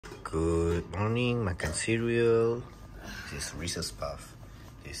Good morning, makan cereal. This is Reese's Puff.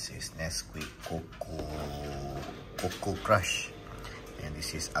 This is Nesquik Cocoa Crush. And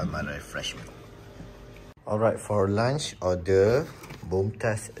this is Almond Fresh Milk. Alright, for lunch, order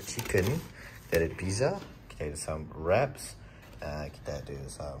Bomtas chicken. Kita ada pizza, kita ada some wraps, kita ada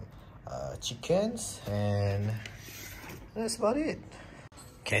some chickens, and that's about it.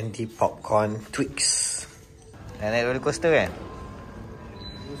 Candy popcorn Twix. Naik roller coaster kan?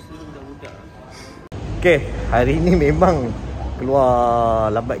 Okay, hari ni memang keluar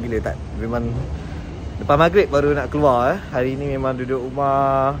lambat gila tak? Memang lepas maghrib baru nak keluar. Hari ni memang duduk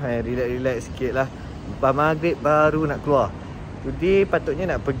rumah, relax sikit lah. Lepas maghrib baru nak keluar. Today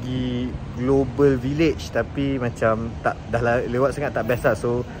patutnya nak pergi Global Village, tapi macam tak, dah lewat sangat tak best lah.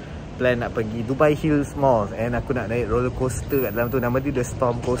 So plan nak pergi Dubai Hills Mall, and aku nak naik roller coaster kat dalam tu. Nama dia The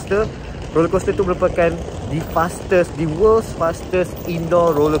Storm Coaster. Roller coaster tu merupakan the world's fastest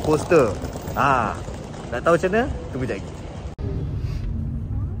indoor roller coaster. Nak tahu macam mana? Tunggu sekejap lagi.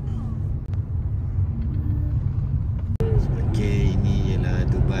 Okay, ini ialah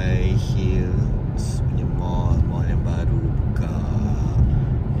Dubai Hills punya mall yang baru buka.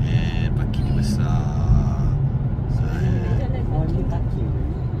 And parking dia besar.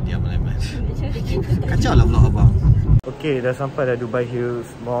 Diam Leman. Kacau lah vlog abang. Okay, dah sampai dah Dubai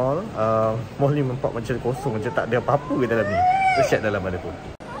Hills Mall. Mall ni nampak macam kosong, macam tak ada apa-apa ke dalam ni. Kita check dalam ada pun.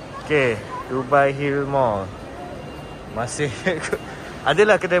 Okay, Dubai Hills Mall. Masih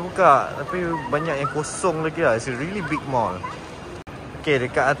adalah kedai buka, tapi banyak yang kosong lagi lah. It's a really big mall. Okay,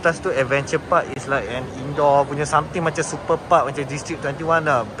 dekat atas tu Adventure Park is like an indoor punya something macam super park, macam District 21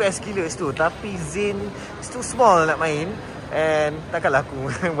 lah. Best gila situ. Tapi Zen it's too small nak main. And takkanlah aku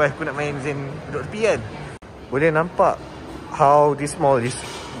nak main Zen duduk tepi kan. Boleh nampak how this mall is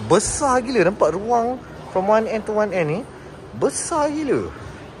besar gila. Nampak ruang from one end to one end ni besar gila.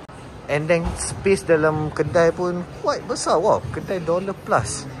 And then space dalam kedai pun quite besar. Wow, kedai $1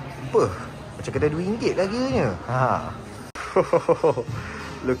 plus. Apa? Macam kedai RM2 lagi nya.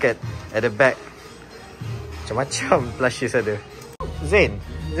 Look at the back. Macam-macam plushes ada. Zain.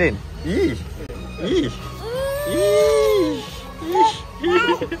 Ih.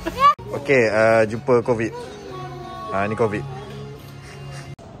 Okay, jumpa COVID. Ni COVID.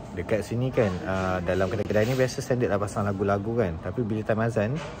 Dekat sini kan, dalam kedai-kedai ni biasa standard lah pasang lagu-lagu kan. Tapi bila time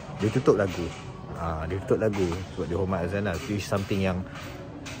azan, dia tutup lagu. Dia tutup lagu sebab dia hormat azan lah. Itu something yang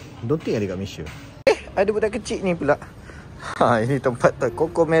don't think ada kat Malaysia. Ada budak kecil ni pula. Ini tempat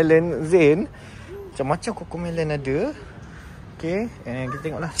Cocomelon Zain. Macam-macam Cocomelon ada. Okay, and kita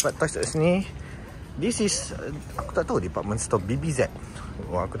tengoklah spot touch kat sini. This is, aku tak tahu department store BBZ.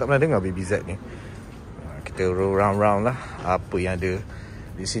 Wah, aku tak pernah dengar BBZ ni. Kita round-round lah apa yang ada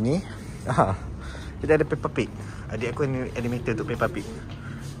di sini. Kita ada Peppa Pig. Adik aku ni animator untuk Peppa Pig.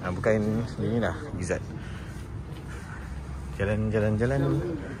 Bukan ni lah BBZ. Jalan.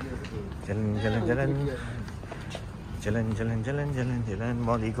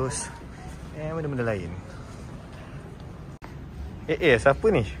 Mall Egos. Benda-benda lain. Siapa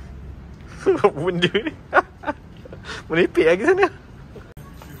ni? Benda ni. Merepek lagi sana.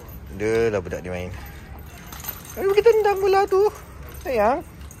 Dah lah budak dia main. Kita tendang bola tu. Sayang.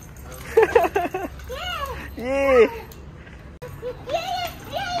 Yeay.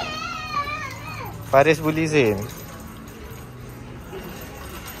 Faris bully Zain.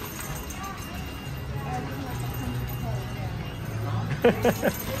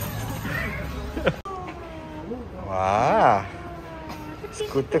 Wah.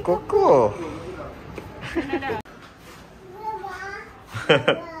 Skuter Koko.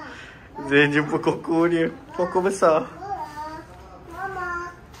 Zain jumpa Koko dia. Koko besar.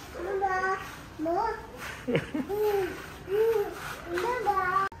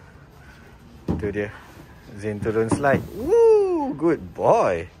 Itu dia. Zain turun slide. Woo, good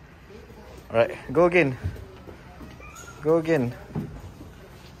boy. Alright, go again.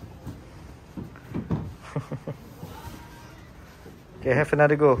 Okay, have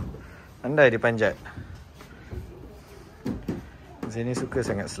another go. Andai dia panjat. Zain ni suka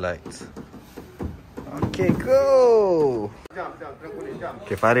sangat slides. Okay, go.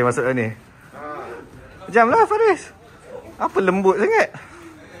 Okay, Faris masuk dah ni. Jam lah Faris. Apa lembut sangat?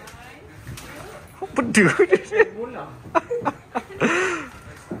 Pedu dia.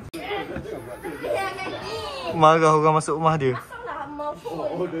 Marah orang masuk rumah dia.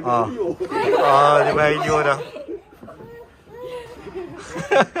 Dia main video dah.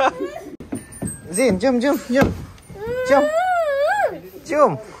 Zain, jom.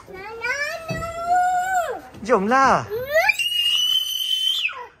 Jomlah.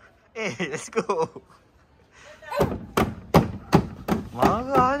 Let's go.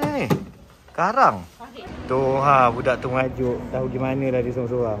 Marah dia ni. Sekarang? Tu budak tu ngajuk. Tahu gimana lah dia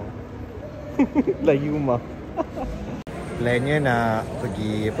seorang-seorang. Lagi rumah. Plannya nak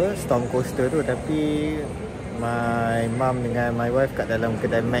pergi Storm Coaster tu, tapi my mum dengan my wife kat dalam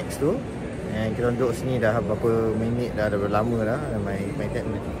kedai Max tu. And kita duduk sini dah berapa minit dah berapa lama dah main dad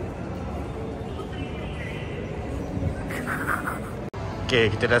nanti. Okay,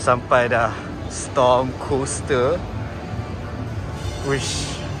 kita dah sampai dah Storm Coaster. Wish,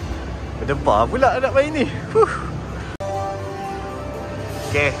 berdebar pula nak main ni.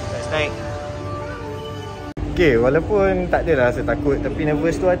 Okay, let's naik. Okay, walaupun tak adalah rasa takut, tapi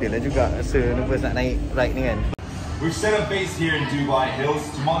nervous tu adalah juga rasa nervous nak naik ride ni kan. We've set up base here in Dubai Hills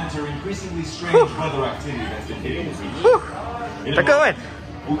to monitor increasingly strange weather activity that's been hitting the region. Takut kan?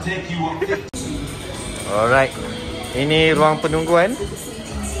 We'll take you up. Alright, ini ruang penungguan.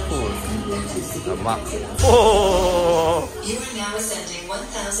 Lama. Oh. You are now ascending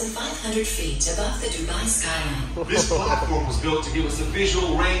 1,500 feet above the Dubai skyline. This platform was built to give us a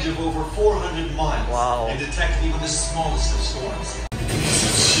visual range of over 400 miles. Wow. And detect even the smallest of storms.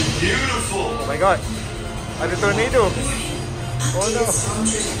 Beautiful. Oh my god. Ada tornado. Oh no.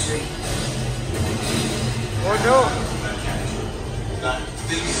 Oh no. That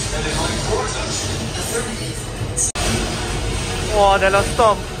thing is headed right towards us. Wah, dalam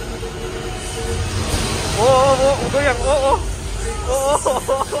storm. Oh, goyang. Oh.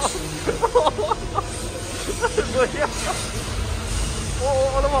 Goyang.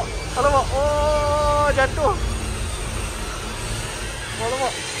 Oh, alamak. Oh, jatuh. Oh,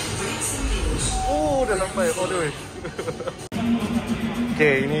 alamak. Oh, dah sampai. Oh, dah.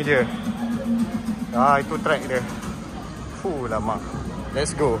 Okay, ini dia. Itu track dia. Lama.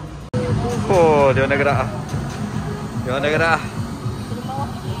 Let's go. Oh, dia nak gerak. Dia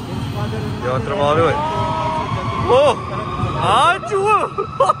orang terbawah tu. Oh, laju ah.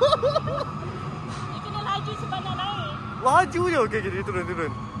 Dia kena laju sebab nak naik. Laju je. Okey, dia turun.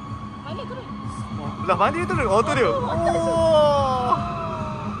 Mana turun? Belah mana dia turun? Oh, tu dia. Oh.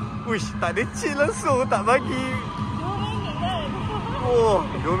 Uish, tak ada chill langsung, tak bagi. 2 minit kan? Oh,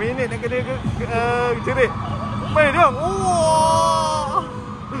 2 minit nak kena jerit. Mana dia? Oh.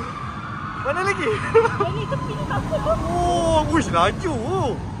 Mana lagi? Yang tepi tu tak apa. Oh, uish, laju.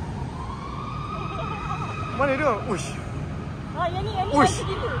 Mana dia? Uish. Yang ni Uish.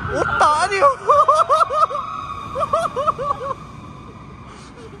 laju gila. Otak dia.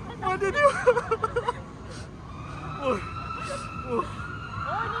 Mana dia?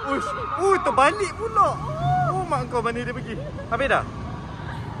 Uish. Terbalik pula. Oh, mak kau mana dia pergi? Habis dah?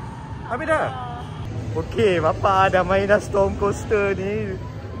 Okey, bapa dah main dah Storm Coaster ni.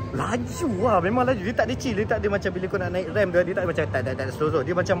 Laju lah, memang laju. Dia tak ada chill, dia tak ada macam bila kau nak naik ramp dia tak macam tak slow.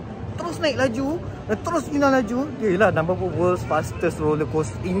 Dia macam terus naik laju, terus pindah laju. Dia lah number world's fastest roller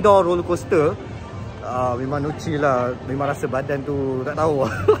coaster, indoor roller coaster. Memang no chill lah. Memang rasa badan tu tak tahu.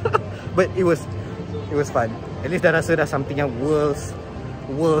 But it was fun. At least dah rasa dah something yang world's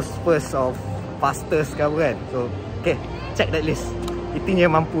first of fastest ke apa kan. So, okay, check that list. Itunya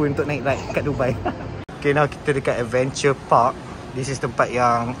mampu untuk naik ride kat Dubai. Okay, now kita dekat Adventure Park. This is tempat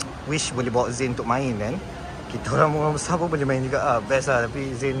yang wish boleh bawa Zain untuk main kan. Kita orang besar pun boleh main juga best lah.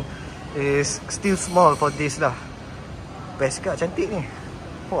 Tapi Zain is still small for this lah. Best kat, cantik ni.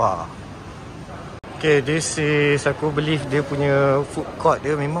 Wah. Okay, this is, aku believe dia punya food court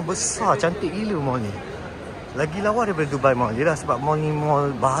dia memang besar. Cantik gila mall ni. Lagi lawa daripada Dubai Mall je lah. Sebab mall ni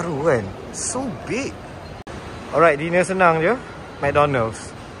mall baru kan. So big. Alright, dinner senang je.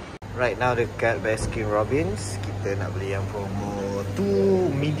 McDonald's. Right now dekat Baskin Robbins, kita nak beli yang promo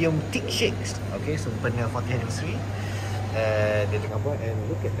 2 medium thick shakes. Okay, so sempena 40th anniversary. Dia tengah buat, and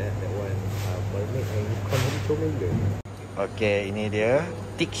look at that one, mermaid and unicorn chocolate. Okay, ini dia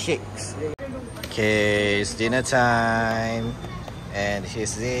thick shakes. Okay, it's dinner time. And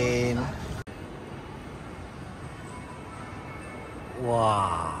here's Zain.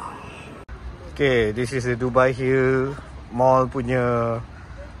 Wow. Okay, this is the Dubai Hill Mall punya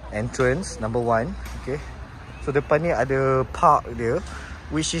entrance number 1. Okay, so depan ni ada park dia,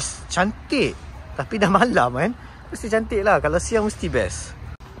 which is cantik. Tapi dah malam kan, mesti cantik lah. Kalau siang mesti best.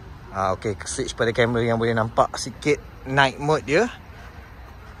 Okay, switch pada kamera yang boleh nampak sikit night mode dia.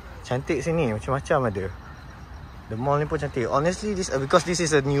 Cantik sini, macam-macam ada. The mall ni pun cantik. Honestly, because this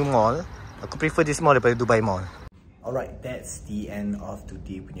is a new mall, aku prefer this mall daripada Dubai Mall. Alright, that's the end of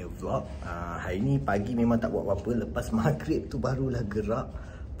today punya vlog. Hari ni pagi memang tak buat apa-apa. Lepas maghrib tu barulah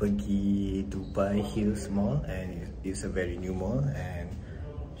gerak pergi Dubai Hills Mall, and it's a very new mall and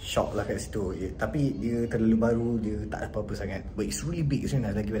shock lah kat situ. Tapi dia terlalu baru, dia tak ada apa-apa sangat, but it's really big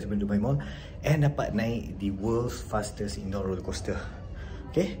sebenarnya, lagi best daripada Dubai Mall. And dapat naik the world's fastest indoor roller coaster.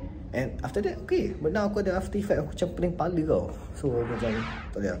 Okay. And after that, okay, benar aku ada after effect, aku macam pening kepala kau. So macam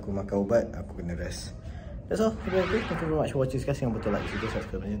tak boleh, aku makan ubat, aku kena rest. That's all. Okay, thank you very much for watching. Sekarang betul like video,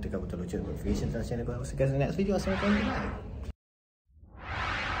 subscribe dan tekan butang lonceng notification dan channel aku. See you guys in the next video. Assalamualaikum. Bye.